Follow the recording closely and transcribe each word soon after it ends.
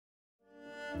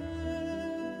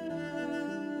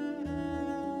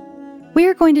We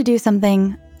are going to do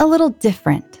something a little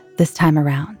different this time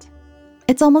around.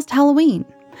 It's almost Halloween,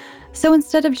 so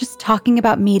instead of just talking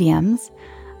about mediums,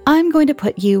 I'm going to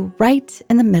put you right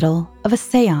in the middle of a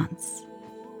seance.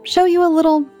 Show you a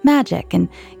little magic and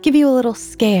give you a little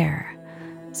scare.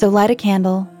 So light a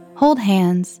candle, hold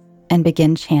hands, and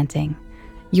begin chanting.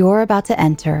 You're about to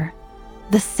enter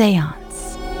the seance.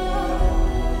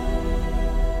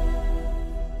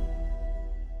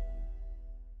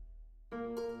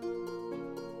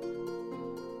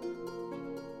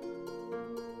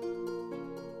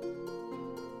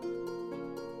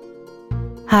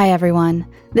 Hi everyone,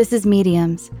 this is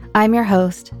Mediums. I'm your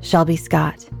host, Shelby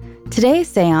Scott. Today's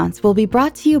seance will be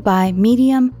brought to you by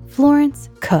medium Florence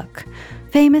Cook,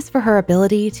 famous for her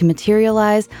ability to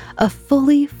materialize a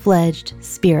fully fledged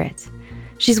spirit.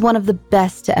 She's one of the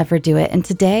best to ever do it, and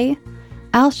today,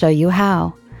 I'll show you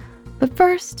how. But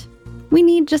first, we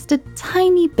need just a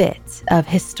tiny bit of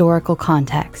historical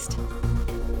context.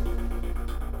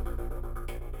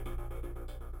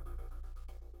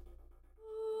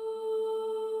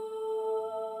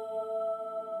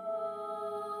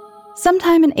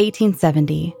 Sometime in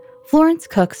 1870, Florence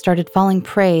Cook started falling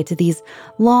prey to these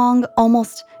long,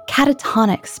 almost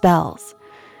catatonic spells.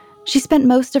 She spent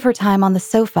most of her time on the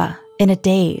sofa, in a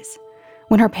daze.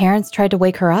 When her parents tried to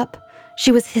wake her up,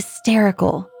 she was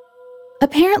hysterical.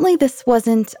 Apparently, this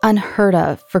wasn't unheard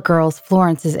of for girls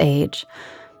Florence's age.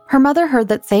 Her mother heard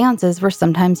that seances were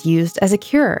sometimes used as a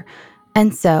cure,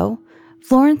 and so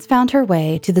Florence found her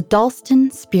way to the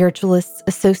Dalston Spiritualists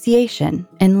Association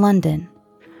in London.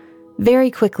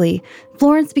 Very quickly,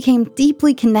 Florence became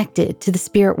deeply connected to the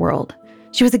spirit world.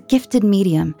 She was a gifted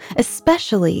medium,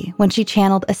 especially when she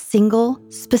channeled a single,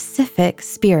 specific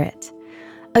spirit,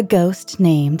 a ghost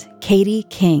named Katie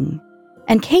King.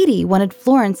 And Katie wanted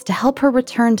Florence to help her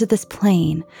return to this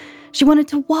plane. She wanted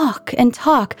to walk and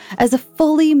talk as a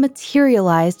fully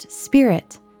materialized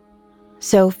spirit.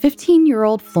 So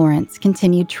 15-year-old Florence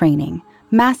continued training,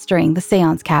 mastering the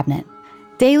seance cabinet.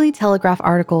 Daily Telegraph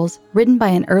articles written by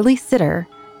an early sitter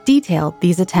detailed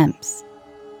these attempts.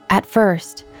 At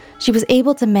first, she was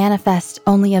able to manifest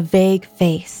only a vague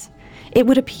face. It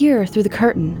would appear through the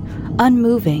curtain,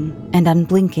 unmoving and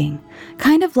unblinking,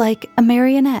 kind of like a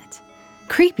marionette.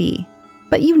 Creepy,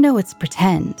 but you know it's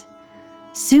pretend.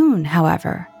 Soon,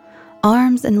 however,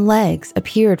 arms and legs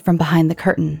appeared from behind the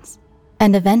curtains,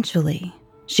 and eventually,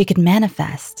 she could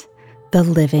manifest the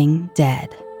living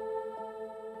dead.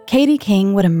 Katie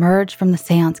King would emerge from the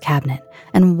seance cabinet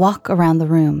and walk around the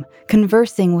room,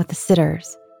 conversing with the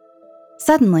sitters.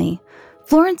 Suddenly,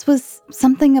 Florence was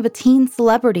something of a teen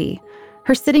celebrity.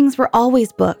 Her sittings were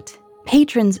always booked.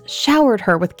 Patrons showered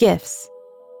her with gifts.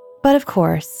 But of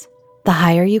course, the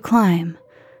higher you climb,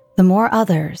 the more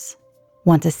others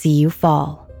want to see you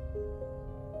fall.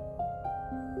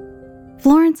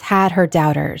 Florence had her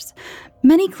doubters.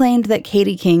 Many claimed that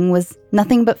Katie King was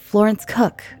nothing but Florence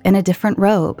Cook in a different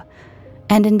robe.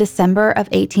 And in December of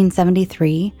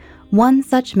 1873, one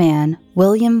such man,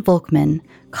 William Volkman,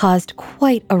 caused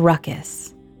quite a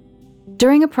ruckus.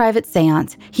 During a private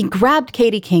seance, he grabbed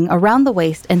Katie King around the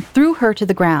waist and threw her to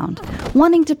the ground,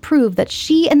 wanting to prove that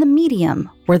she and the medium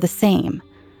were the same.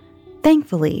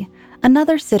 Thankfully,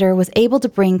 another sitter was able to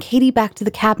bring Katie back to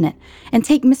the cabinet and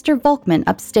take Mr. Volkman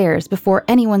upstairs before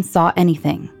anyone saw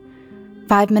anything.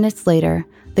 5 minutes later,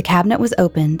 the cabinet was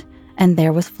opened, and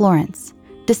there was Florence,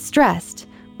 distressed,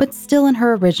 but still in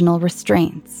her original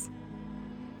restraints.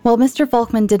 While Mr.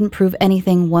 Volkman didn't prove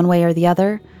anything one way or the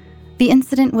other, the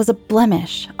incident was a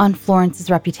blemish on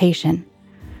Florence's reputation.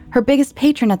 Her biggest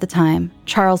patron at the time,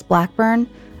 Charles Blackburn,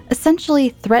 essentially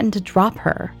threatened to drop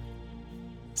her.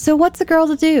 So what's a girl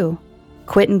to do?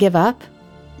 Quit and give up?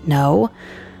 No.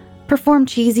 Perform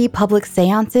cheesy public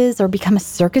seances or become a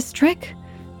circus trick?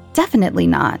 Definitely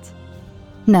not.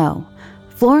 No,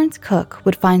 Florence Cook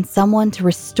would find someone to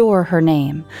restore her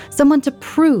name, someone to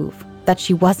prove that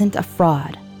she wasn't a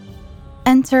fraud.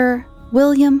 Enter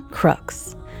William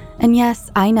Crooks. And yes,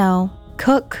 I know,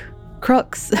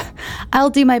 Crooks. I'll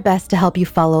do my best to help you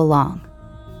follow along.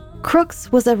 Crooks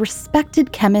was a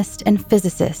respected chemist and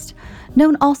physicist,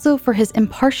 known also for his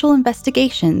impartial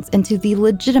investigations into the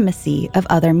legitimacy of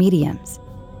other mediums.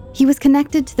 He was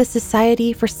connected to the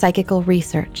Society for Psychical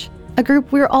Research, a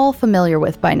group we're all familiar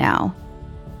with by now.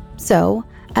 So,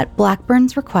 at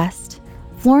Blackburn's request,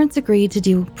 Florence agreed to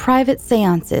do private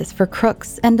seances for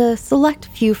Crooks and a select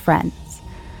few friends.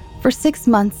 For 6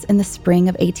 months in the spring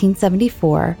of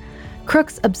 1874,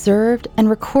 Crooks observed and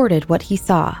recorded what he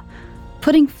saw,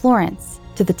 putting Florence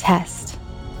to the test.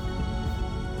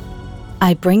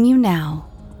 I bring you now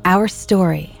our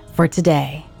story for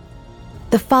today.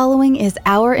 The following is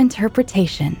our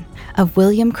interpretation of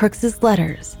William Crookes's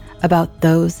letters about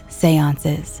those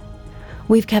seances.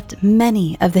 We've kept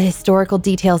many of the historical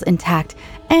details intact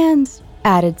and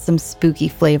added some spooky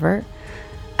flavor.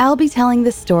 I'll be telling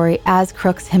this story as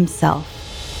Crookes himself.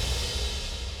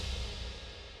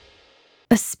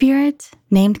 A spirit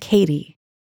named Katie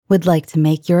would like to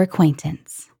make your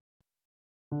acquaintance.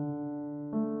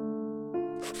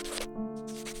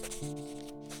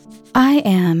 I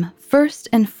am, first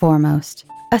and foremost,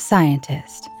 a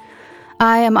scientist.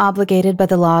 I am obligated by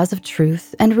the laws of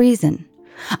truth and reason.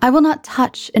 I will not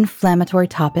touch inflammatory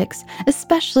topics,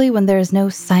 especially when there is no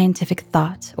scientific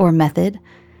thought or method.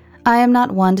 I am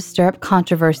not one to stir up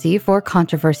controversy for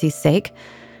controversy's sake,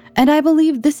 and I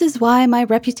believe this is why my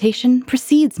reputation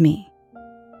precedes me.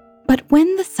 But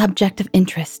when the subject of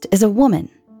interest is a woman,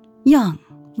 young,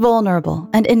 vulnerable,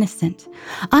 and innocent,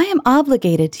 I am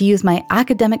obligated to use my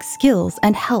academic skills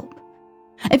and help.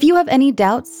 If you have any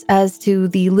doubts as to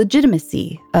the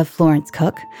legitimacy of Florence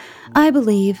Cook, I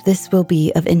believe this will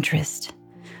be of interest.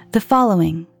 The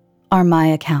following are my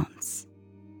accounts.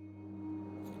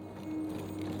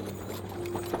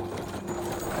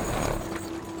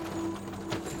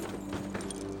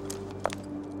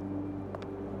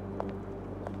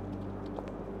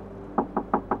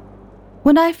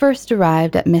 When I first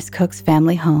arrived at Miss Cook's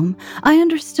family home, I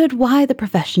understood why the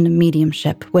profession of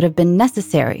mediumship would have been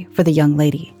necessary for the young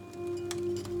lady.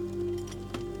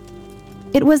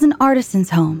 It was an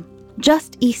artisan's home,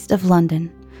 just east of London.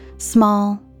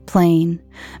 Small, plain.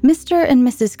 Mr. and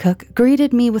Mrs. Cook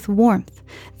greeted me with warmth,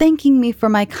 thanking me for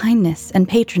my kindness and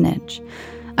patronage.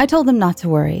 I told them not to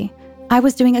worry. I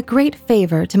was doing a great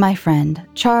favor to my friend,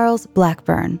 Charles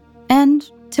Blackburn, and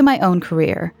to my own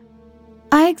career.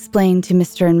 I explained to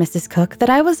Mr. and Mrs. Cook that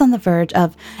I was on the verge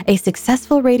of a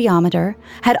successful radiometer,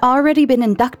 had already been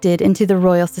inducted into the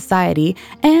Royal Society,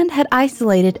 and had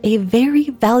isolated a very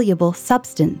valuable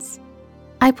substance.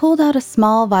 I pulled out a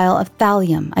small vial of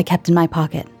thallium I kept in my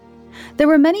pocket. There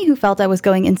were many who felt I was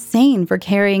going insane for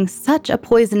carrying such a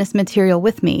poisonous material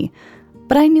with me,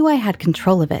 but I knew I had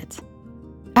control of it.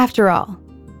 After all,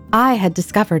 I had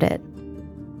discovered it.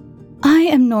 I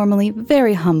am normally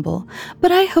very humble,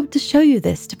 but I hope to show you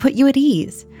this to put you at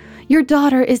ease. Your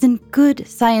daughter is in good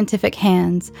scientific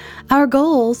hands. Our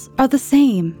goals are the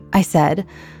same, I said.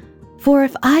 For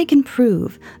if I can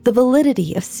prove the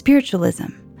validity of spiritualism,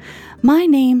 my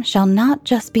name shall not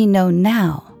just be known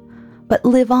now, but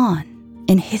live on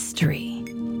in history.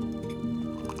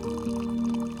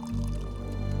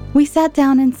 We sat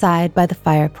down inside by the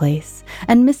fireplace,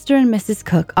 and Mr. and Mrs.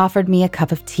 Cook offered me a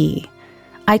cup of tea.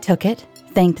 I took it,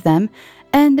 thanked them,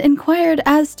 and inquired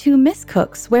as to Miss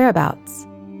Cook's whereabouts.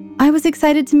 I was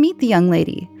excited to meet the young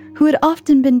lady, who had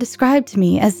often been described to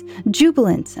me as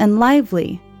jubilant and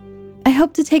lively. I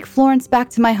hoped to take Florence back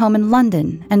to my home in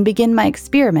London and begin my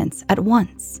experiments at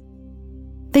once.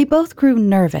 They both grew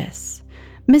nervous.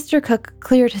 Mr. Cook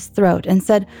cleared his throat and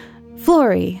said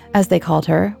Florrie, as they called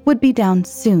her, would be down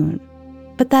soon,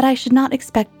 but that I should not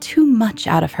expect too much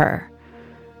out of her.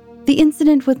 The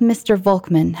incident with Mr.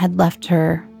 Volkman had left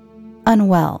her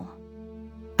unwell.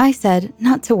 I said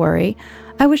not to worry.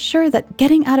 I was sure that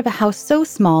getting out of a house so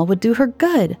small would do her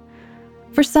good.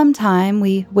 For some time,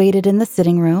 we waited in the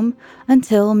sitting room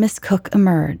until Miss Cook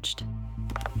emerged.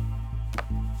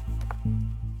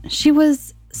 She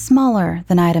was smaller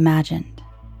than I'd imagined,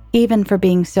 even for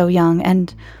being so young,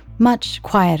 and much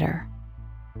quieter.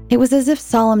 It was as if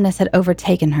solemnness had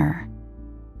overtaken her.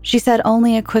 She said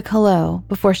only a quick hello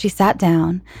before she sat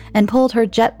down and pulled her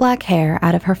jet black hair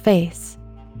out of her face.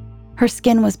 Her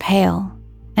skin was pale,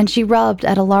 and she rubbed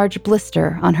at a large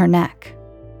blister on her neck.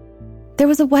 There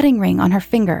was a wedding ring on her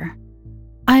finger.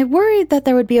 I worried that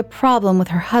there would be a problem with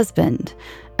her husband,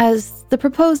 as the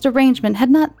proposed arrangement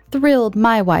had not thrilled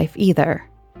my wife either.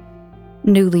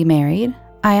 Newly married?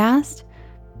 I asked.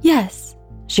 Yes,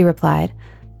 she replied,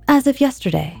 as of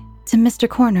yesterday, to Mr.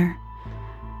 Corner.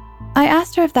 I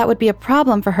asked her if that would be a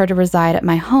problem for her to reside at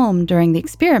my home during the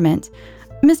experiment.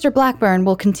 Mr. Blackburn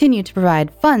will continue to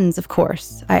provide funds, of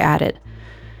course, I added.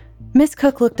 Miss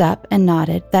Cook looked up and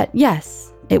nodded that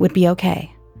yes, it would be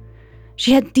okay.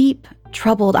 She had deep,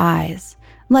 troubled eyes,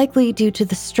 likely due to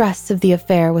the stress of the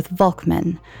affair with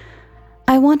Volkman.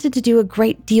 I wanted to do a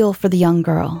great deal for the young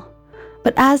girl,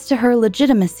 but as to her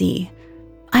legitimacy,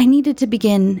 I needed to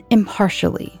begin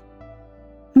impartially.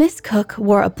 Miss Cook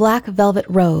wore a black velvet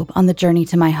robe on the journey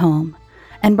to my home,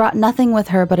 and brought nothing with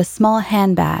her but a small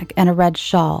handbag and a red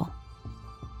shawl.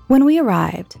 When we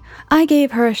arrived, I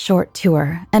gave her a short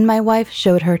tour, and my wife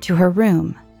showed her to her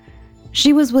room.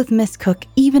 She was with Miss Cook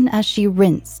even as she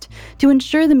rinsed to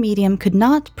ensure the medium could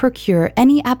not procure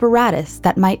any apparatus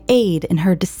that might aid in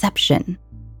her deception.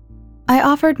 I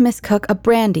offered Miss Cook a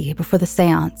brandy before the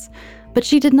seance, but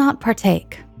she did not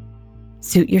partake.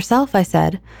 "Suit yourself," I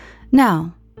said.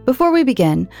 "Now, before we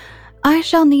begin, I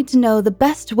shall need to know the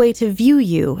best way to view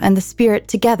you and the spirit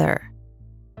together."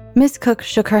 Miss Cook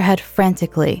shook her head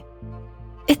frantically.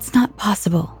 "It's not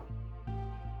possible."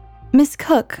 "Miss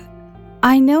Cook,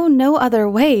 I know no other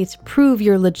way to prove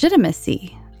your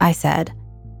legitimacy," I said.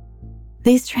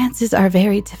 "These trances are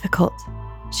very difficult,"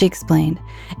 she explained.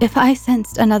 "If I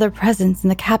sensed another presence in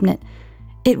the cabinet,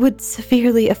 it would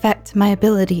severely affect my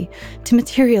ability to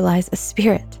materialize a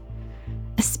spirit,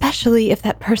 especially if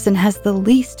that person has the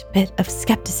least bit of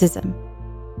skepticism."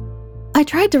 I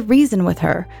tried to reason with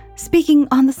her, speaking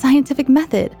on the scientific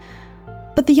method,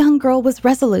 but the young girl was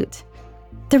resolute.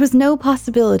 There was no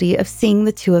possibility of seeing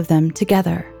the two of them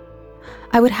together.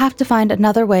 I would have to find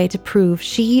another way to prove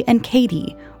she and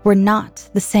Katie were not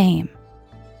the same.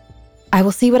 "I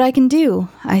will see what I can do,"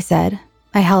 I said.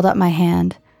 I held up my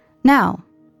hand. "Now,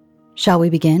 shall we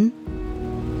begin?"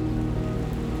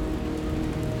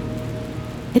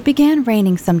 It began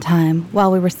raining sometime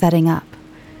while we were setting up.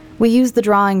 We used the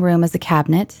drawing room as a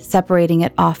cabinet, separating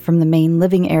it off from the main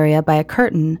living area by a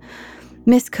curtain.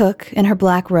 Miss Cook, in her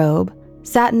black robe,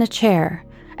 sat in a chair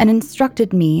and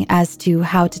instructed me as to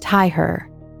how to tie her.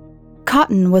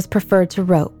 Cotton was preferred to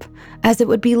rope, as it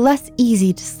would be less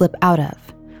easy to slip out of.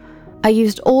 I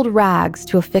used old rags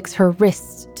to affix her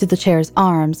wrists to the chair's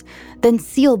arms, then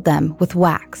sealed them with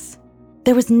wax.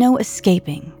 There was no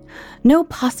escaping, no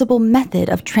possible method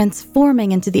of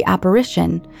transforming into the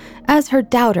apparition, as her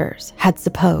doubters had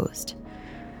supposed.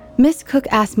 Miss Cook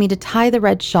asked me to tie the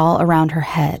red shawl around her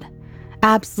head.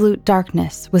 Absolute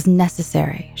darkness was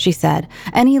necessary, she said.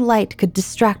 Any light could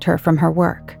distract her from her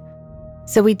work.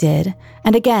 So we did,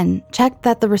 and again checked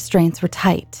that the restraints were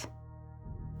tight.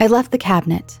 I left the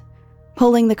cabinet,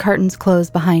 pulling the curtains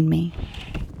closed behind me.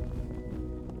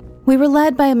 We were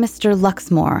led by a Mr.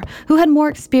 Luxmore, who had more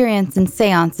experience in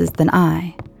seances than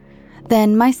I.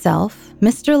 Then myself,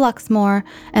 Mr. Luxmore,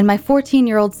 and my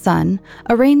 14-year-old son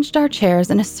arranged our chairs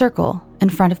in a circle in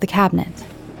front of the cabinet.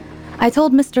 I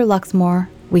told Mr. Luxmore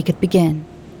we could begin.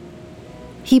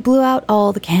 He blew out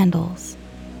all the candles.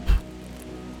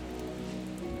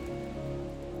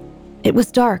 It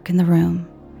was dark in the room,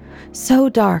 so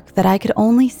dark that I could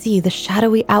only see the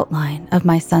shadowy outline of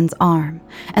my son's arm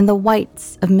and the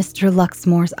whites of Mr.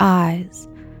 Luxmore's eyes.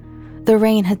 The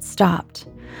rain had stopped.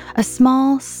 A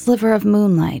small sliver of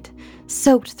moonlight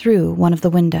soaked through one of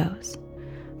the windows,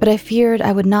 but I feared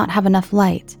I would not have enough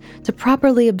light to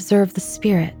properly observe the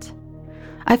spirit.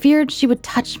 I feared she would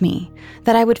touch me,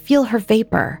 that I would feel her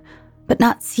vapor, but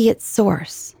not see its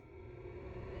source.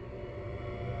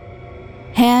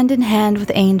 Hand in hand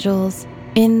with angels,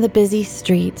 in the busy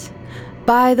street,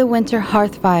 by the winter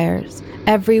hearth fires,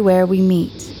 everywhere we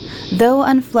meet, though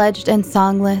unfledged and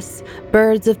songless,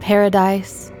 birds of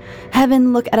paradise,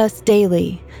 heaven look at us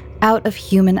daily, out of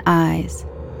human eyes.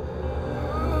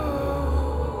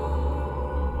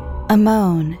 A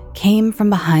moan came from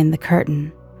behind the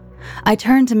curtain. I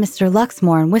turned to Mr.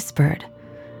 Luxmore and whispered,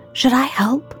 "Should I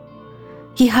help?"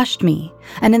 He hushed me,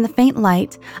 and in the faint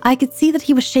light, I could see that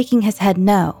he was shaking his head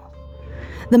no.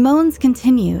 The moans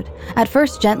continued, at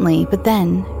first gently, but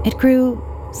then it grew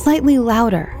slightly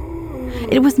louder.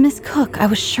 It was Miss Cook, I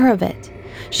was sure of it.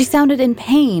 She sounded in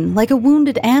pain, like a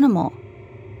wounded animal.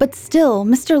 But still,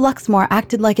 Mr. Luxmore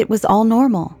acted like it was all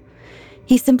normal.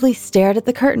 He simply stared at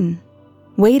the curtain,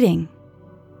 waiting.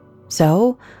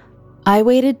 So, I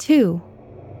waited too.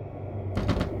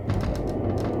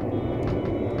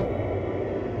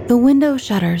 The window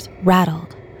shutters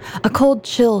rattled. A cold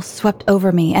chill swept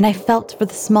over me, and I felt for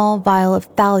the small vial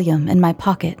of thallium in my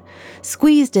pocket,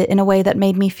 squeezed it in a way that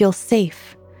made me feel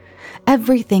safe.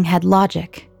 Everything had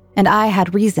logic, and I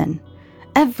had reason.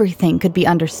 Everything could be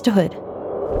understood.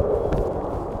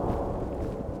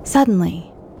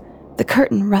 Suddenly, the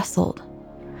curtain rustled.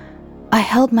 I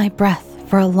held my breath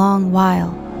for a long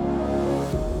while,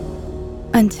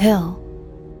 until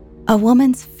a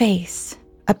woman's face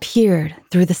appeared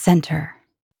through the center.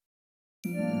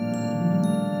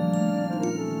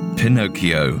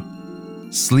 Pinocchio,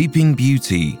 Sleeping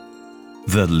Beauty,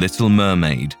 The Little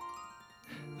Mermaid.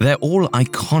 They're all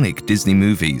iconic Disney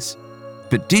movies.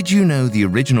 But did you know the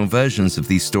original versions of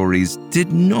these stories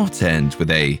did not end with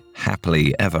a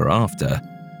happily ever after?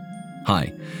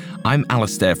 Hi, I'm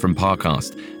Alistair from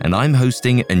Parcast, and I'm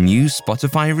hosting a new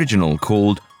Spotify original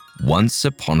called Once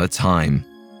Upon a Time.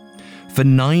 For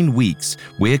 9 weeks,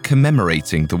 we're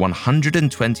commemorating the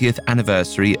 120th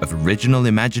anniversary of original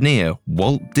Imagineer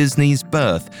Walt Disney's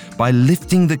birth by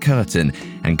lifting the curtain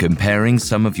and comparing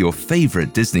some of your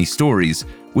favorite Disney stories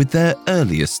with their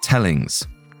earliest tellings.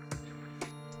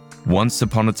 Once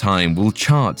Upon a Time will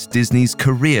chart Disney's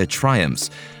career triumphs,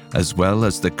 as well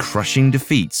as the crushing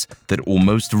defeats that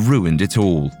almost ruined it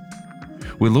all.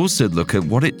 We'll also look at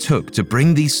what it took to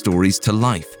bring these stories to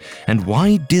life and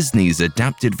why Disney's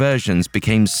adapted versions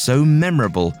became so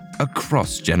memorable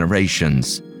across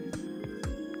generations.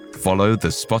 Follow the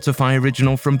Spotify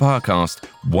original from Parcast,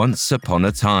 Once Upon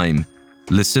a Time.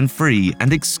 Listen free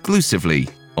and exclusively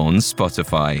on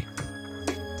Spotify.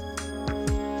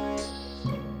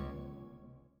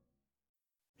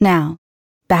 Now,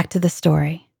 back to the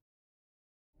story.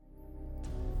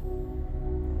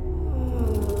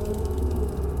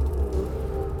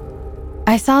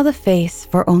 I saw the face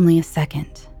for only a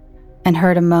second and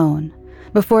heard a moan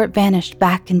before it vanished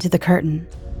back into the curtain.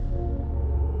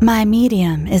 "My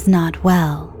medium is not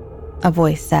well," a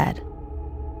voice said.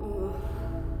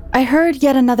 I heard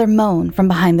yet another moan from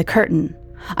behind the curtain.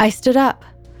 I stood up.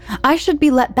 I should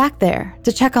be let back there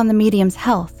to check on the medium's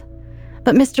health,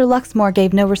 but Mr. Luxmore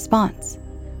gave no response.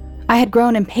 I had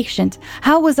grown impatient.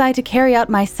 How was I to carry out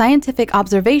my scientific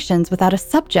observations without a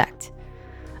subject?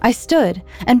 I stood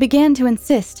and began to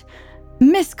insist,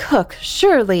 "Miss Cook,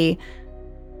 surely..."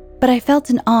 But I felt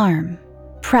an arm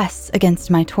press against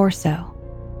my torso.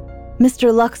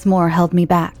 Mr. Luxmore held me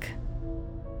back.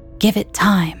 "Give it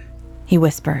time," he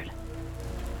whispered.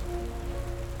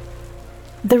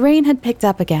 The rain had picked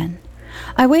up again.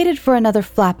 I waited for another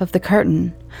flap of the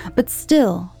curtain, but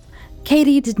still,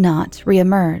 Katie did not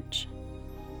reemerge.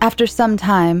 After some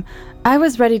time, I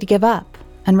was ready to give up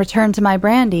and return to my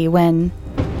brandy when...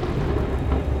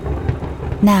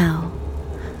 "Now,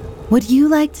 would you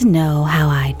like to know how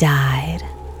I died?"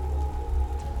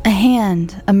 A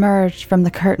hand emerged from the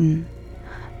curtain,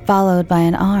 followed by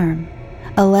an arm,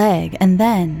 a leg, and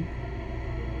then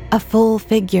a full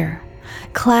figure,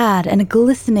 clad in a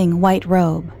glistening white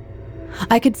robe.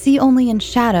 I could see only in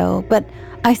shadow, but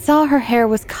I saw her hair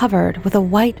was covered with a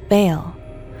white veil.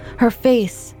 Her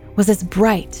face was as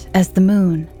bright as the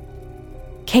moon.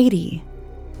 Katie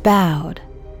bowed.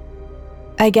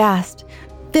 I gasped,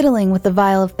 fiddling with the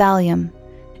vial of thallium.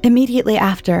 Immediately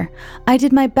after, I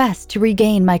did my best to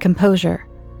regain my composure.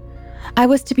 I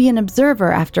was to be an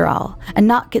observer after all, and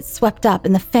not get swept up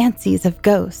in the fancies of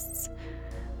ghosts.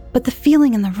 But the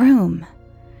feeling in the room,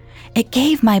 it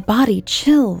gave my body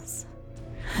chills.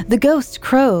 The ghost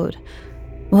crowed.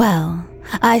 "Well,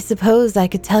 I suppose I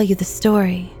could tell you the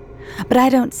story, but I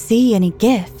don't see any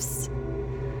gifts."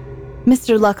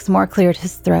 Mr. Luxmore cleared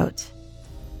his throat.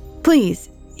 "Please,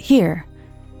 here."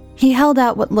 He held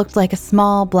out what looked like a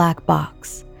small black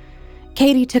box.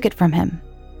 Katie took it from him,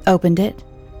 opened it,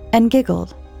 and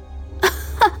giggled.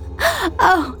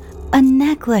 "Oh, a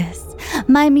necklace.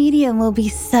 My medium will be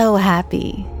so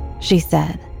happy," she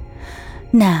said.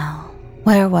 "Now,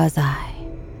 where was I?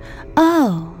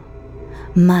 Oh,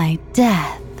 my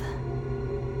death."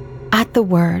 At the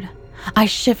word, I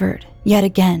shivered yet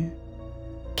again.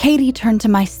 Katie turned to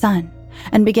my son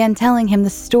and began telling him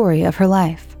the story of her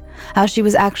life. How she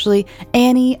was actually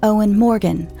Annie Owen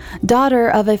Morgan, daughter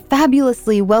of a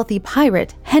fabulously wealthy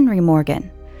pirate, Henry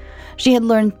Morgan. She had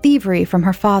learned thievery from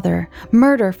her father,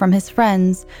 murder from his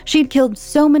friends. She'd killed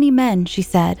so many men, she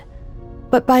said.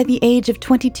 But by the age of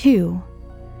 22,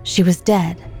 she was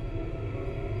dead.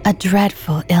 "A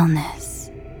dreadful illness,"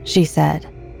 she said.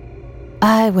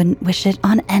 "I wouldn't wish it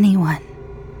on anyone.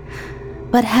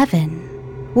 But heaven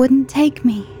wouldn't take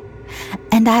me,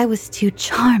 and I was too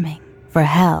charming for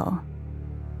hell."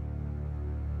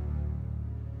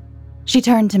 She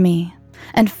turned to me,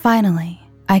 and finally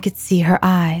I could see her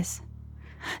eyes.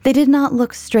 They did not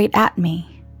look straight at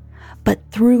me, but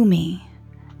through me,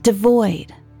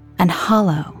 devoid and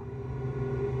hollow.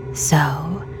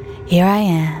 "So, here I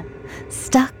am,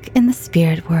 stuck in the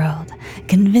spirit world,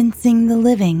 convincing the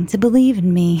living to believe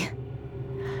in me.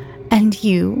 And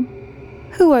you?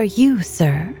 Who are you,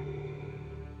 sir?"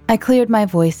 I cleared my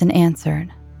voice and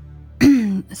answered.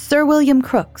 "Sir William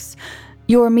Crooks,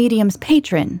 your medium's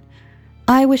patron.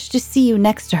 I wish to see you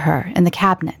next to her in the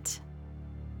cabinet."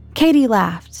 Katie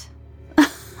laughed.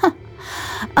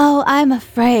 "Oh, I'm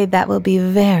afraid that will be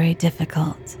very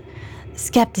difficult.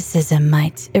 Skepticism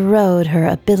might erode her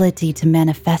ability to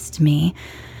manifest me,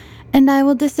 and I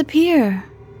will disappear.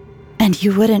 And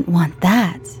you wouldn't want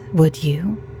that, would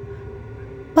you?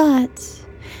 But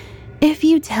if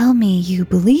you tell me you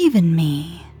believe in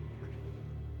me..."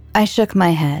 I shook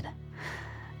my head.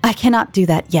 "I cannot do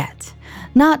that yet.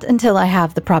 Not until I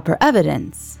have the proper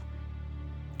evidence.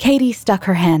 Katie stuck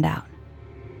her hand out.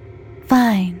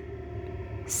 Fine.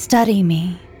 Study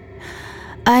me.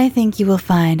 I think you will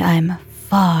find I'm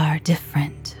far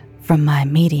different from my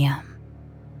medium.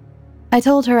 I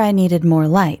told her I needed more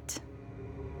light.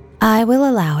 I will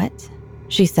allow it,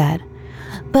 she said,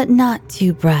 but not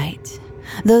too bright.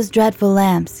 Those dreadful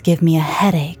lamps give me a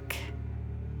headache.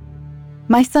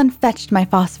 My son fetched my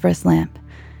phosphorus lamp.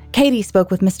 Katie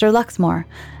spoke with Mr. Luxmore,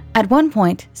 at one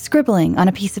point scribbling on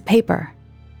a piece of paper.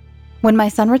 When my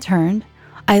son returned,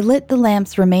 I lit the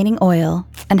lamp's remaining oil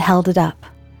and held it up.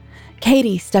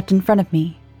 Katie stepped in front of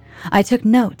me. I took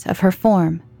note of her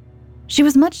form. She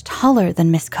was much taller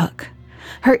than Miss Cook.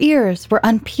 Her ears were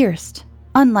unpierced,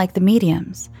 unlike the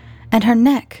medium's, and her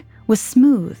neck was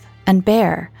smooth and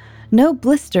bare, no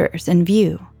blisters in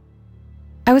view.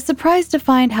 I was surprised to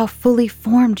find how fully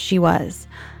formed she was.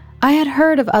 I had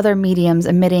heard of other mediums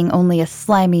emitting only a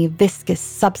slimy, viscous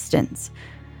substance,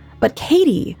 but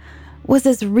Katie was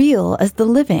as real as the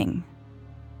living.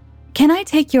 "Can I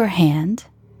take your hand?"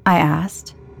 I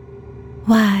asked.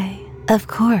 "Why, of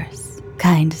course,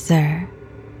 kind sir,"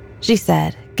 she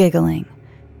said, giggling.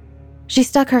 She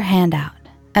stuck her hand out,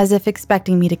 as if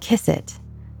expecting me to kiss it,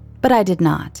 but I did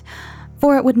not,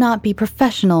 for it would not be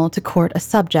professional to court a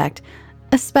subject,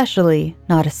 especially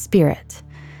not a spirit.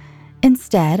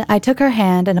 Instead, I took her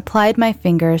hand and applied my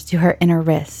fingers to her inner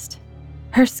wrist.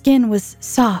 Her skin was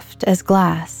soft as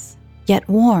glass, yet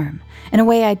warm in a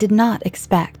way I did not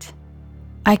expect.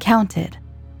 I counted.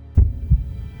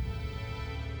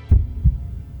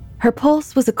 Her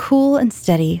pulse was a cool and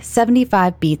steady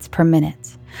 75 beats per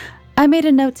minute. I made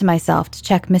a note to myself to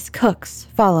check Miss Cook's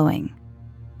following.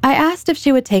 I asked if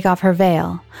she would take off her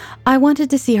veil. I wanted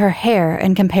to see her hair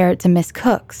and compare it to Miss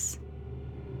Cook's.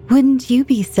 "Wouldn't you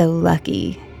be so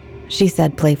lucky?" she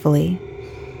said playfully.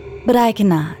 "But I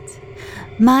cannot.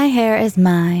 My hair is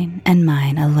mine and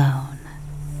mine alone."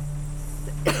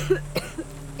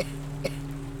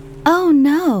 "Oh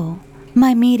no,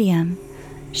 my medium.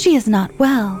 She is not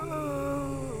well."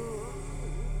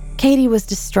 Katie was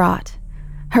distraught.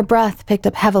 Her breath picked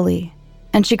up heavily,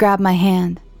 and she grabbed my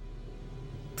hand.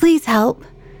 "Please help.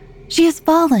 She has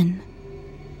fallen."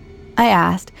 I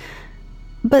asked,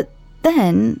 "But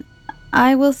then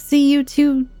I will see you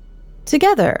two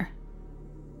together."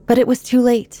 But it was too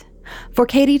late, for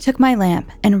Katie took my lamp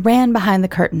and ran behind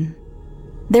the curtain.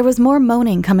 There was more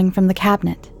moaning coming from the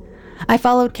cabinet. I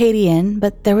followed Katie in,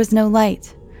 but there was no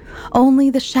light. Only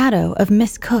the shadow of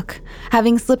Miss Cook,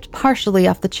 having slipped partially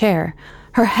off the chair,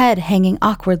 her head hanging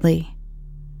awkwardly.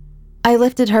 I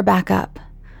lifted her back up.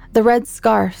 The red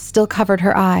scarf still covered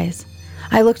her eyes.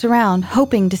 I looked around,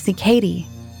 hoping to see Katie.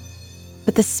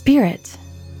 But the spirit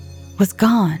was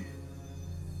gone.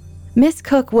 Miss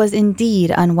Cook was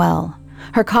indeed unwell.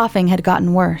 Her coughing had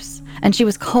gotten worse, and she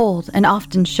was cold and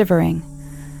often shivering.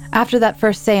 After that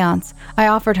first seance, I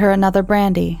offered her another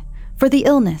brandy. "For the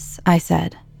illness," I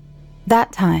said.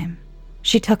 That time,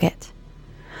 she took it.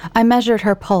 I measured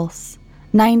her pulse,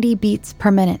 90 beats per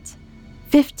minute,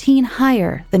 15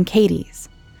 higher than Katie's.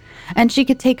 And she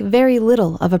could take very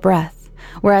little of a breath,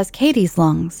 whereas Katie's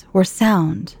lungs were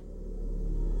sound.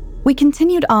 We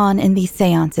continued on in these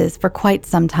seances for quite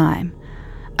some time.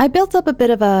 I built up a bit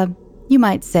of a, you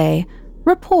might say,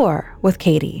 rapport with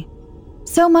Katie.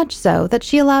 So much so that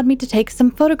she allowed me to take some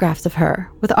photographs of her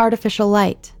with artificial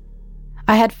light.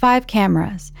 I had 5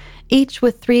 cameras, each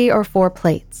with 3 or 4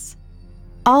 plates.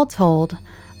 All told,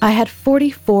 I had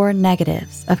 44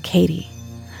 negatives of Katie.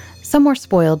 Some were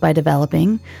spoiled by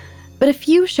developing, but a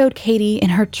few showed Katie in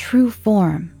her true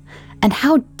form and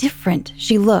how different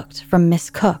she looked from Miss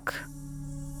Cook.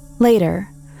 Later,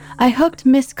 I hooked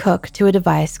Miss Cook to a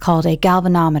device called a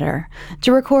galvanometer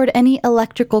to record any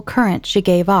electrical current she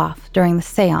gave off during the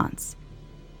seance.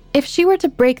 If she were to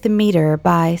break the meter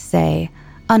by, say,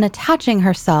 unattaching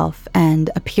herself and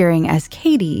appearing as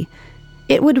Katie,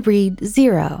 it would read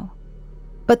 0.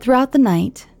 But throughout the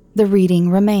night, the reading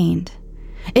remained.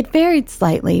 It varied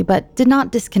slightly, but did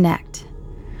not disconnect.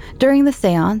 During the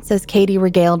seance, as Katie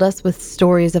regaled us with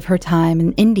stories of her time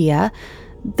in India,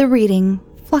 the reading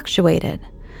fluctuated,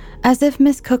 as if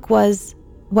Miss Cook was,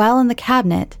 while in the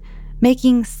cabinet,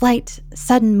 making slight,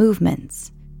 sudden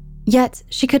movements. Yet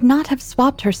she could not have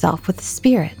swapped herself with the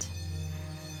spirit.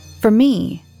 For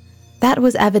me, that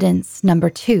was evidence number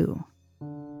 2.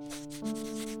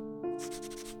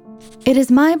 It is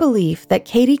my belief that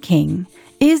Katie King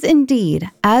is indeed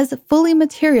as fully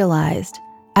materialized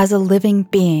as a living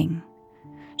being.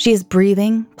 She is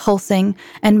breathing, pulsing,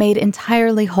 and made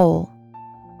entirely whole.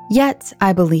 Yet,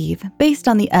 I believe, based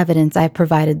on the evidence I've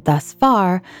provided thus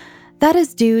far, That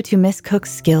is due to Miss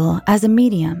Cook's skill as a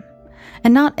medium,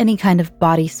 and not any kind of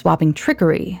body-swapping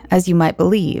trickery, as you might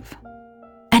believe.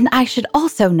 And I should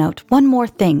also note one more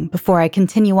thing before I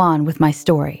continue on with my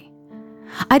story.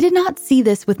 I did not see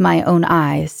this with my own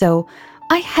eyes, so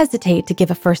I hesitate to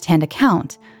give a first-hand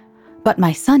account, but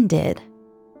my son did.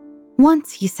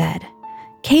 Once, he said,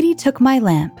 Katie took my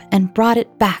lamp and brought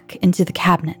it back into the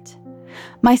cabinet.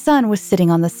 My son was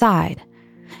sitting on the side.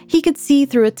 He could see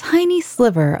through a tiny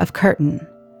sliver of curtain.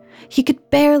 He could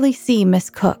barely see Miss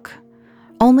Cook,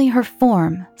 only her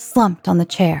form slumped on the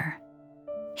chair.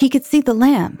 He could see the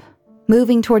lamp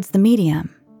moving towards the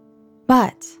medium,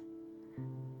 but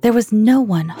there was no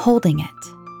one holding it.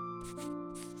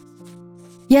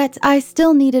 Yet I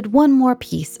still needed one more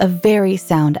piece of very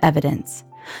sound evidence.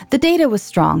 The data was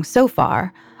strong so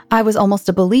far. I was almost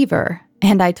a believer,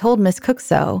 and I told Miss Cook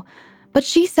so, but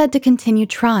she said to continue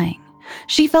trying.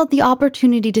 She felt the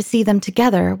opportunity to see them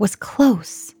together was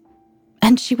close,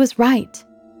 and she was right.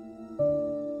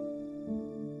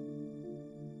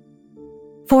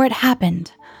 For it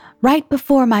happened right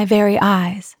before my very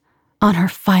eyes on her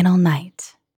final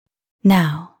night.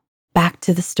 Now, back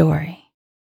to the story.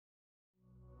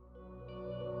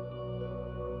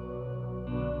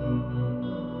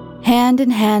 Hand in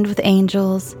hand with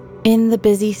angels, in the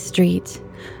busy street,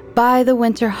 by the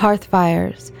winter hearth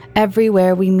fires,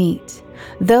 everywhere we meet,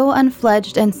 though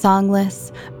unfledged and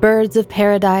songless, birds of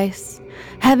paradise,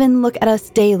 heaven look at us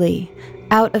daily,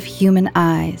 out of human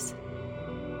eyes.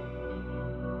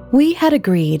 We had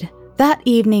agreed that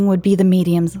evening would be the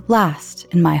medium's last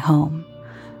in my home.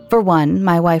 For one,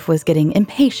 my wife was getting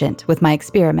impatient with my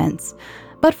experiments,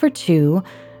 but for two,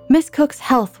 Miss Cook's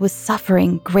health was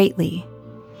suffering greatly.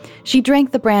 She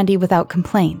drank the brandy without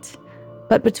complaint,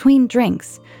 but between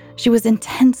drinks, she was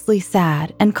intensely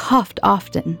sad and coughed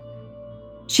often.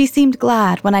 She seemed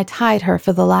glad when I tied her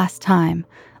for the last time,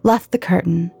 left the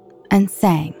curtain, and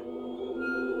sang.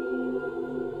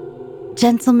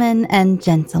 "Gentlemen and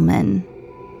gentlemen,"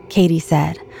 Katie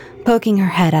said, poking her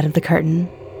head out of the curtain.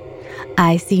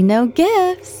 "I see no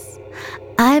gifts.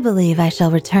 I believe I shall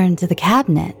return to the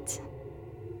cabinet."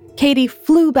 Katie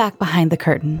flew back behind the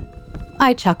curtain.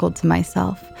 I chuckled to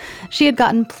myself. She had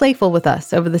gotten playful with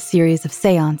us over the series of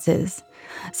seances,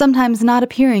 sometimes not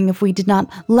appearing if we did not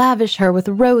lavish her with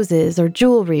roses or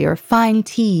jewelry or fine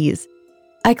teas.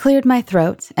 I cleared my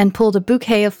throat and pulled a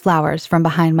bouquet of flowers from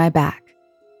behind my back.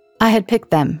 I had picked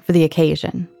them for the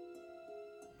occasion.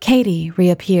 Katie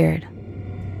reappeared.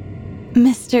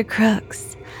 "Mr.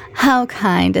 Crooks, how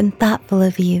kind and thoughtful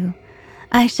of you.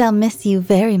 I shall miss you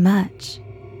very much."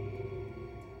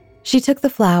 She took the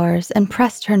flowers and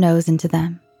pressed her nose into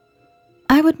them.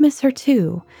 I would miss her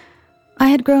too. I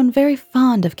had grown very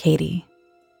fond of Katie.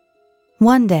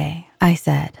 "One day," I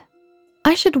said,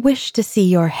 "I should wish to see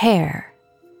your hair."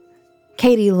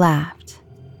 Katie laughed.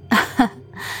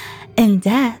 "In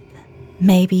death,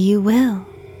 maybe you will.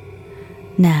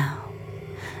 Now,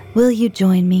 will you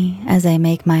join me as I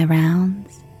make my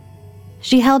rounds?"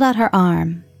 She held out her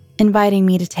arm, inviting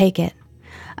me to take it.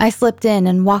 I slipped in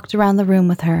and walked around the room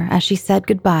with her as she said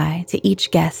goodbye to each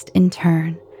guest in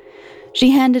turn. She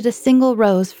handed a single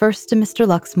rose first to Mr.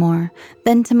 Luxmore,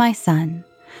 then to my son.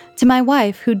 To my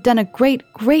wife, who'd done a great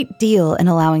deal in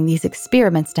allowing these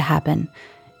experiments to happen,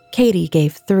 Katie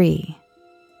gave 3.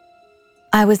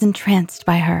 I was entranced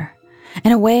by her,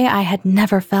 in a way I had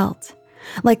never felt,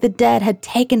 like the dead had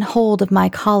taken hold of my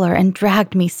collar and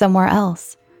dragged me somewhere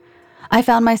else. I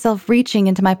found myself reaching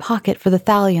into my pocket for the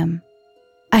thallium.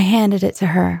 I handed it to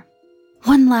her.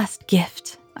 "One last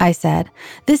gift," I said.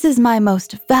 "This is my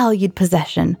most valued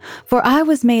possession, for I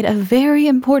was made a very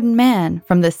important man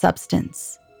from this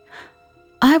substance.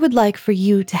 I would like for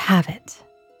you to have it."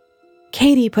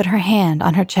 Katie put her hand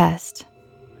on her chest.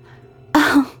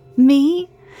 "Oh, me?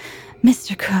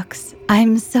 Mr. Crooks,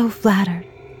 I'm so flattered.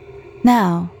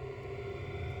 Now,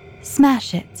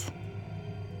 smash it."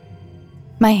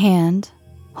 My hand,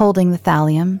 holding the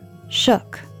thallium,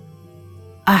 shook.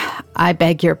 I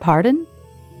beg your pardon?"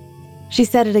 She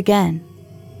said it again.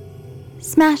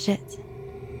 "Smash it.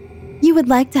 You would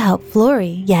like to help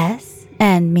Florrie, yes,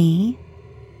 and me."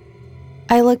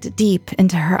 I looked deep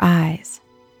into her eyes.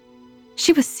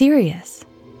 She was serious.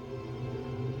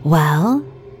 "Well?"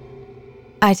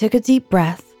 I took a deep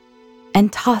breath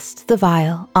and tossed the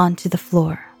vial onto the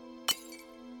floor.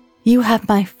 "You have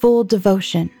my full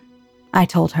devotion," I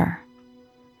told her.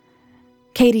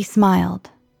 Katie smiled,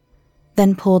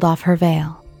 then pulled off her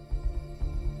veil.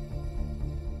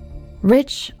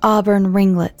 Rich auburn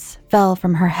ringlets fell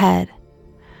from her head.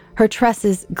 Her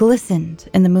tresses glistened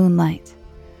in the moonlight.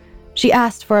 She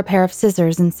asked for a pair of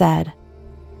scissors and said,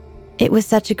 It was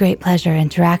such a great pleasure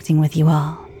interacting with you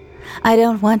all. I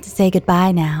don't want to say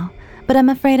goodbye now, but I'm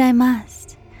afraid I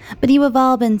must. But you have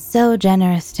all been so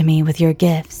generous to me with your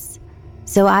gifts,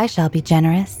 so I shall be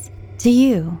generous to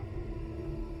you."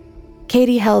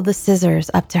 Katie held the scissors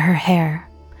up to her hair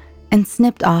and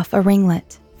snipped off a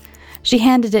ringlet. She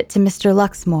handed it to Mr.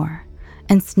 Luxmore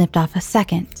and snipped off a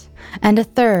second, and a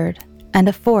third, and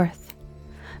a fourth.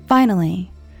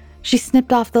 Finally, she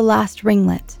snipped off the last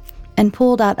ringlet and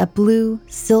pulled out a blue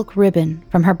silk ribbon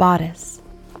from her bodice.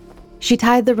 She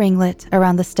tied the ringlet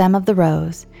around the stem of the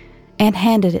rose and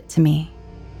handed it to me.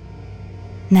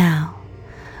 "Now,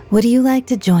 would you like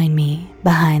to join me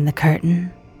behind the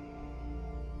curtain?"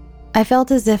 I felt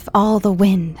as if all the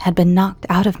wind had been knocked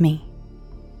out of me.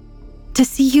 "To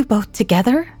see you both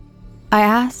together?" I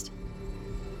asked.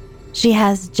 "She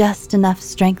has just enough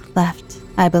strength left,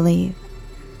 I believe.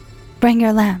 Bring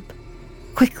your lamp,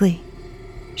 quickly,"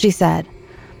 she said,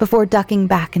 before ducking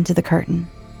back into the curtain.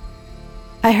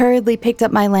 I hurriedly picked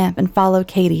up my lamp and followed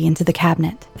Katie into the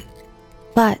cabinet.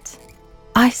 But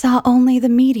I saw only the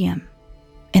medium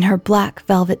in her black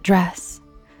velvet dress.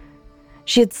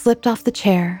 She had slipped off the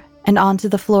chair and onto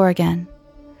the floor again.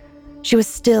 She was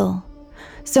still,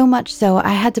 so much so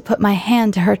I had to put my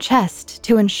hand to her chest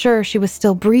to ensure she was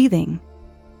still breathing.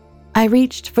 I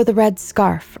reached for the red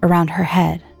scarf around her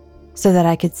head so that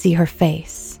I could see her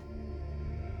face.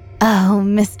 "Oh,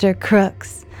 Mr.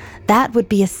 Crooks, that would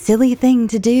be a silly thing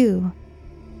to do."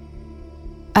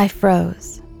 I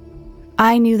froze.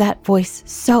 I knew that voice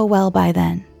so well by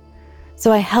then,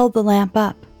 so I held the lamp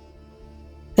up.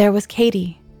 There was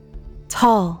Katie,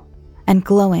 tall and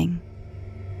glowing.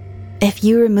 "If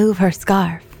you remove her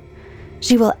scarf,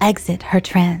 she will exit her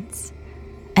trance,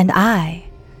 and I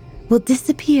will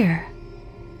disappear."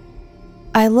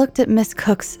 I looked at Miss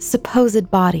Cook's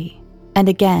supposed body and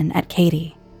again at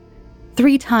Katie.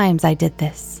 3 times I did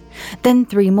this, then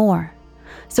 3 more,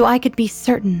 so I could be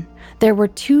certain there were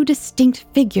 2 distinct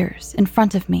figures in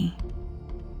front of me.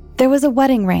 There was a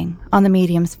wedding ring on the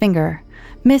medium's finger,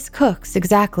 Miss Cook's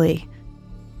exactly,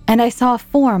 and I saw a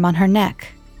form on her neck,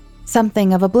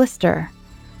 something of a blister.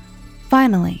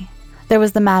 Finally, there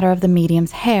was the matter of the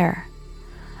medium's hair.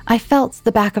 I felt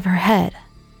the back of her head.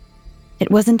 It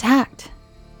was intact.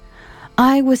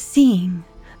 I was seeing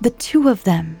the 2 of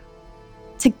them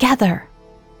together.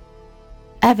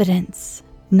 Evidence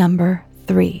number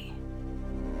 3.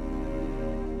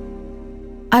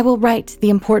 "I will write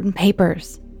the important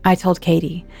papers," I told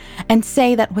Katie, "and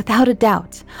say that without a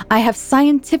doubt, I have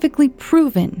scientifically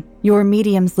proven your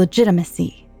medium's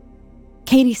legitimacy."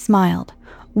 Katie smiled,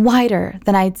 wider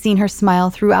than I had seen her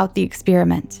smile throughout the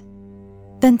experiment.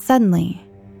 Then suddenly,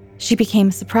 she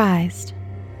became surprised.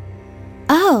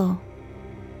 "Oh."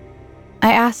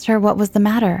 I asked her what was the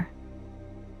matter.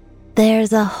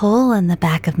 "There's a hole in the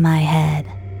back of my head,"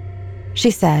 she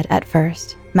said at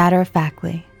first,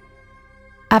 matter-of-factly.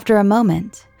 After a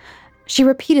moment, she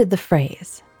repeated the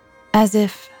phrase, as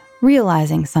if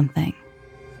realizing something.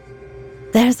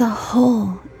 "There's a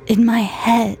hole in my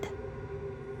head."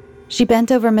 She bent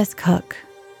over Miss Cook,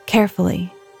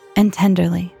 carefully and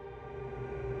tenderly.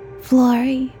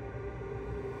 "Florrie,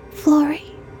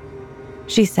 Florrie,"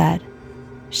 she said,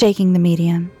 shaking the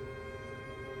medium.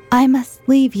 "I must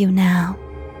leave you now."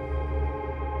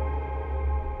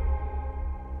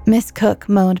 Miss Cook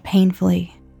moaned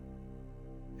painfully.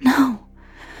 "No,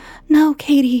 no,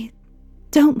 Katie,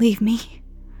 don't leave me,"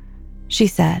 she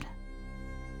said.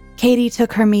 Katie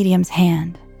took her medium's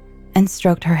hand and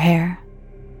stroked her hair.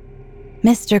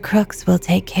 "Mr. Crooks will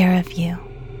take care of you.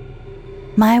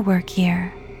 My work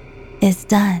here is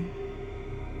done."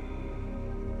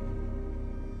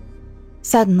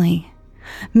 Suddenly,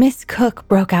 Miss Cook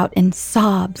broke out in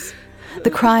sobs. The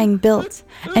crying built,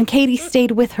 and Katie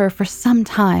stayed with her for some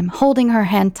time, holding her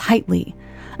hand tightly,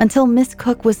 until Miss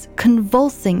Cook was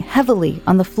convulsing heavily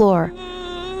on the floor.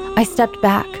 I stepped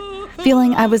back,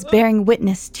 feeling I was bearing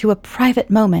witness to a private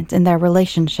moment in their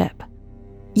relationship,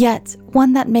 yet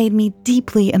one that made me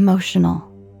deeply emotional.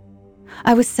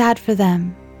 I was sad for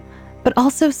them, but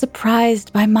also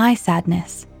surprised by my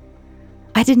sadness.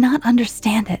 I did not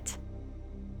understand it.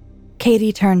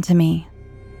 Katie turned to me.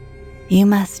 "You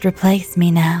must replace me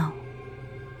now,"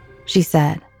 she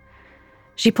said.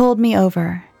 She pulled me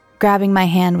over, grabbing my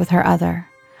hand with her other.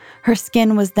 Her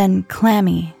skin was then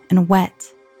clammy and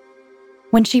wet.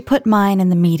 When she put mine in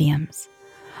the medium's,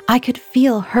 I could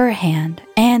feel her hand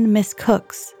and Miss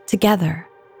Cook's together.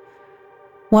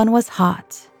 One was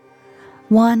hot.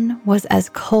 One was as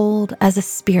cold as a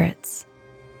spirit's.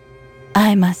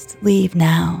 "I must leave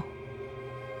now,"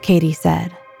 Katie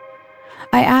said.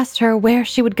 I asked her where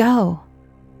she would go.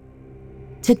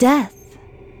 To death,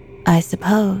 I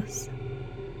suppose,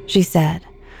 she said,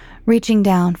 reaching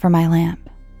down for my lamp.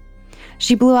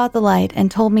 She blew out the light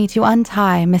and told me to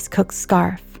untie Miss Cook's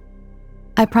scarf.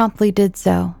 I promptly did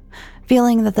so,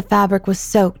 feeling that the fabric was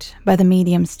soaked by the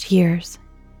medium's tears.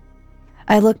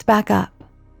 I looked back up.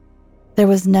 There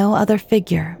was no other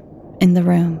figure in the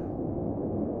room.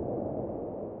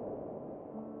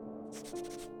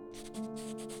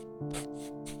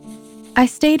 I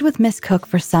stayed with Miss Cook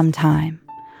for some time,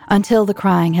 until the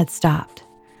crying had stopped.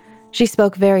 She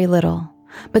spoke very little,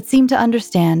 but seemed to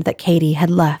understand that Katie had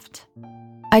left.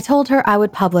 I told her I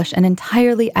would publish an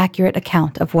entirely accurate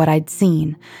account of what I'd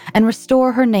seen and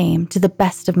restore her name to the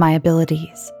best of my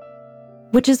abilities.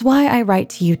 Which is why I write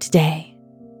to you today.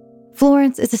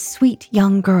 Florence is a sweet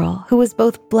young girl who was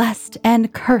both blessed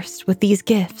and cursed with these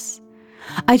gifts.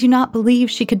 I do not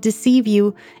believe she could deceive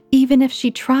you even if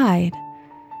she tried.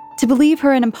 To believe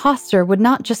her an imposter would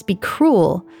not just be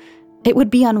cruel, it would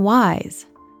be unwise.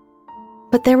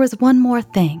 But there was one more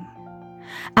thing.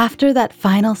 After that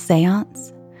final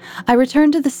seance, I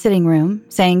returned to the sitting room,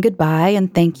 saying goodbye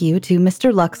and thank you to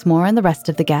Mr. Luxmore and the rest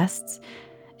of the guests.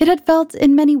 It had felt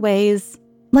in many ways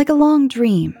like a long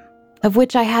dream, of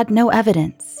which I had no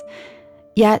evidence.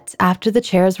 Yet, after the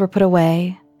chairs were put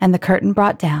away and the curtain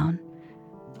brought down,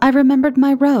 I remembered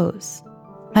my rose,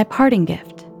 my parting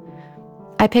gift.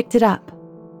 I picked it up.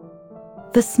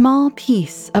 The small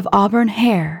piece of auburn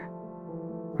hair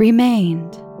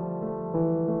remained.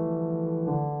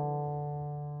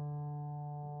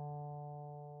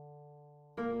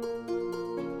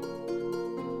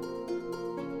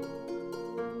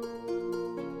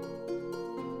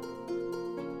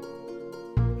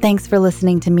 Thanks for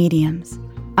listening to Mediums.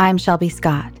 I'm Shelby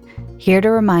Scott, here to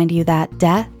remind you that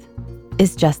death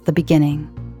is just the beginning.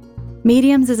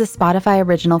 Mediums is a Spotify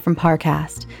original from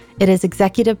Parcast. It is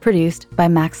executive produced by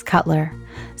Max Cutler.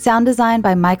 Sound design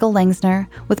by Michael Langsner,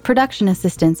 with production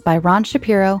assistance by Ron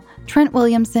Shapiro, Trent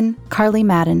Williamson, Carly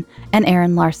Madden, and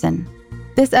Aaron Larson.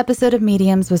 This episode of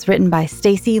Mediums was written by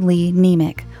Stacey Lee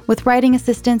Nemick, with writing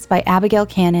assistance by Abigail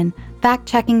Cannon,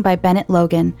 fact-checking by Bennett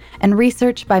Logan, and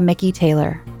research by Mickey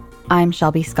Taylor. I'm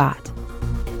Shelby Scott.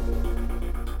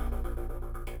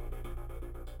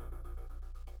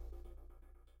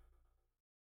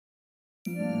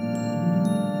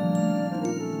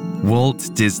 Walt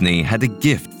Disney had a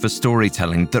gift for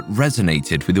storytelling that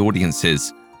resonated with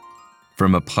audiences.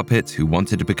 From a puppet who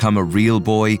wanted to become a real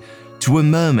boy to a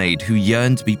mermaid who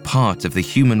yearned to be part of the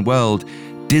human world,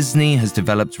 Disney has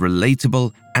developed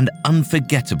relatable and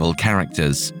unforgettable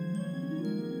characters.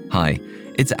 Hi,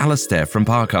 it's Alistair from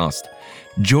Parcast.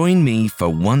 Join me for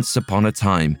Once Upon a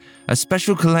Time, a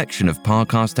special collection of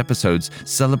Parcast episodes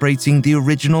celebrating the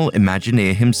original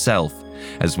Imagineer himself,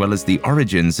 as well as the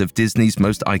origins of Disney's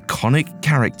most iconic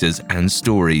characters and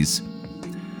stories.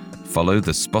 Follow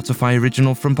the Spotify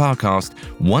original from Parcast,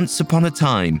 Once Upon a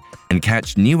Time, and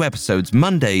catch new episodes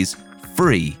Mondays,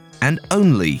 free and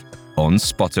only on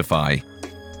Spotify.